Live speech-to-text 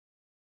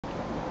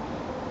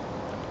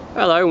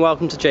Hello and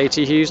welcome to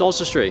JT Hughes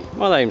Oswestry.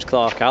 My name's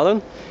Clark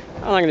Allen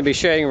and I'm going to be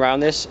showing around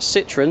this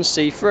Citroen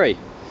C3.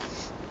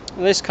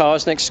 And this car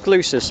is an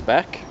exclusive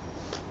spec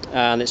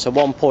and it's a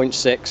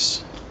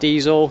 1.6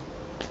 diesel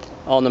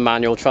on the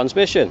manual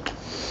transmission.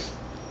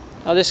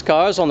 Now this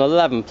car is on an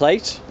 11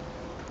 plate.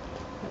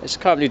 It's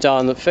currently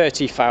done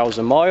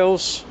 30,000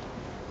 miles.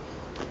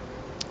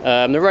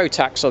 The road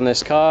tax on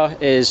this car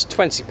is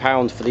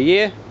 £20 for the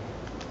year.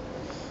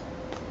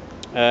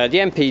 The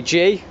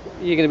MPG,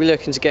 you're going to be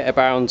looking to get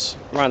around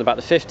about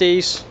the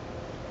 50s,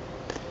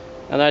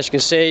 and as you can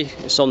see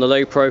it's on the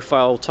low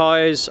profile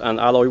tyres and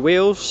alloy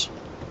wheels.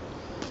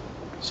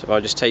 So if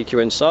I just take you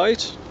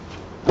inside,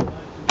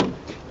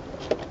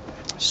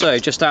 so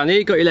just down here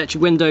you've got your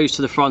electric windows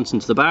to the front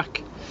and to the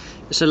back.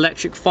 It's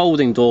electric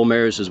folding door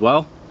mirrors as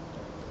well,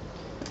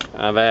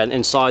 and then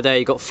inside there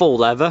you've got full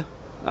leather,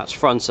 that's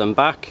front and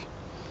back.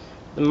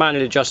 The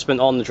manual adjustment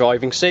on the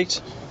driving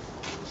seat.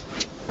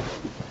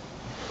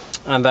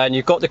 And then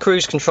you've got the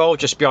cruise control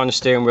just behind the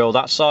steering wheel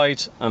that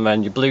side, and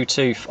then your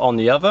Bluetooth on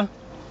the other.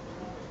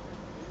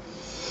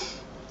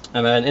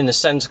 And then in the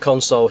centre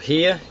console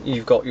here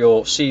you've got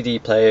your CD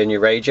player and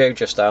your radio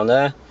just down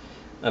there,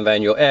 and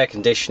then your air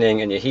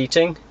conditioning and your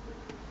heating.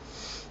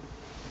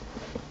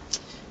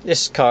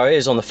 This car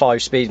is on the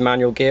 5-speed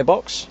manual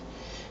gearbox.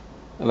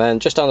 And then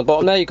just down the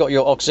bottom there you've got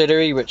your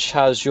auxiliary, which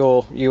has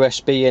your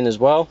USB in as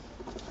well,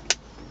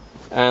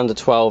 and a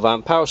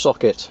 12-amp power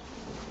socket.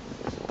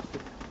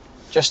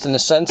 Just in the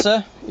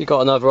centre you've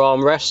got another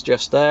armrest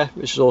just there,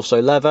 which is also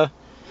leather,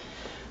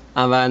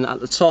 and then at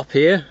the top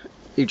here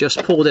you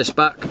just pull this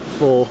back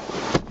for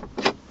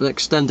an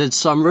extended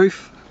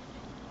sunroof,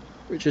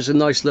 which is a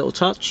nice little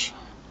touch.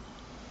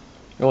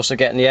 You're also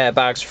getting the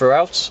airbags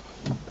throughout,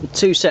 and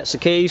 2 sets of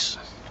keys.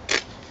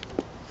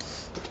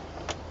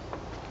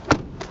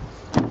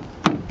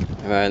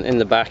 And then in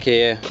the back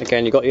here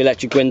again you've got your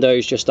electric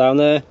windows just down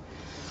there.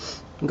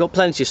 You've got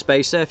plenty of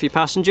space there for your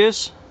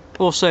passengers.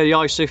 Also the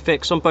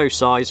ISOFIX on both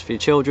sides for your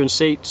children's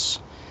seats.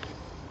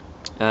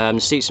 The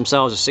seats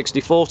themselves are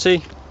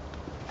 60/40.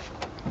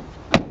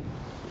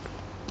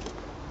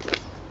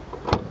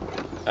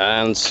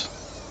 And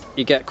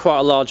you get quite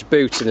a large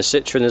boot in the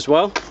Citroen as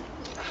well.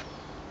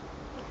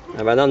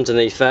 And then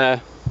underneath there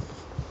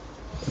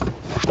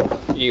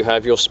you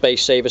have your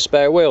space saver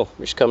spare wheel,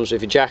 which comes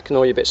with your jack and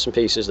all your bits and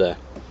pieces there.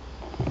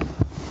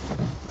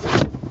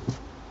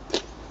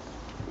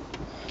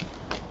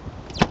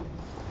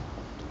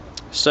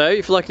 So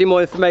if you'd like any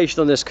more information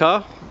on this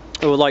car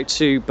or would like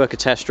to book a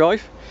test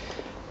drive,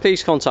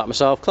 please contact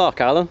myself, Clark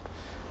Allen.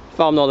 If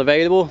I'm not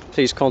available,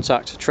 please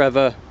contact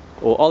Trevor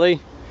or Ollie.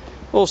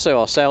 Also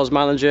our sales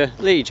manager,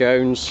 Lee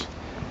Jones,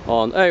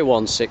 on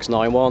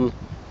 01691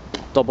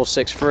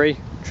 663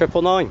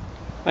 999.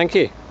 Thank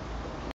you.